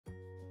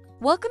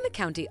Welcome to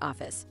County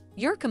Office,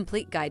 your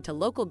complete guide to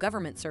local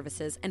government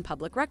services and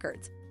public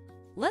records.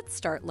 Let's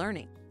start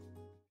learning.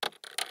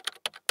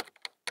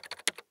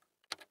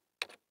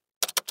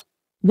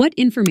 What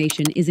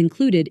information is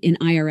included in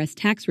IRS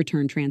tax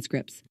return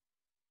transcripts?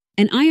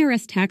 An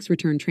IRS tax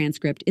return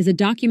transcript is a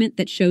document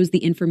that shows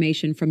the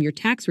information from your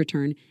tax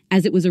return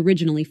as it was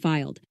originally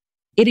filed.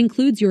 It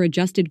includes your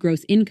adjusted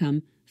gross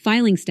income,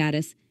 filing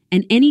status,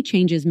 and any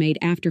changes made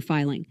after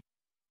filing.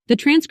 The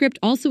transcript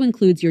also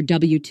includes your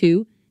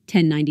W-2,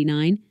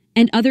 1099,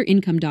 and other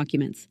income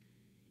documents.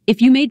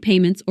 If you made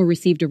payments or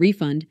received a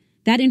refund,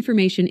 that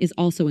information is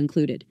also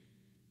included.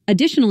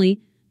 Additionally,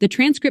 the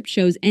transcript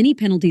shows any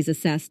penalties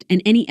assessed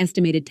and any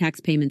estimated tax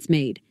payments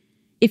made.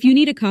 If you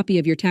need a copy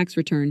of your tax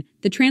return,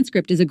 the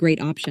transcript is a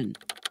great option.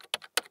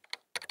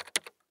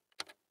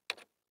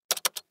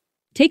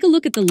 Take a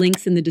look at the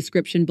links in the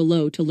description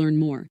below to learn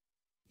more.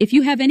 If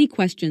you have any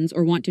questions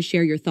or want to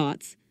share your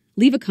thoughts,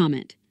 leave a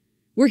comment.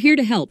 We're here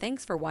to help.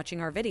 Thanks for watching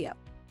our video.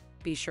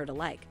 Be sure to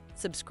like,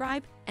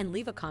 subscribe, and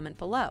leave a comment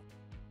below.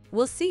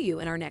 We'll see you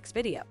in our next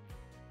video.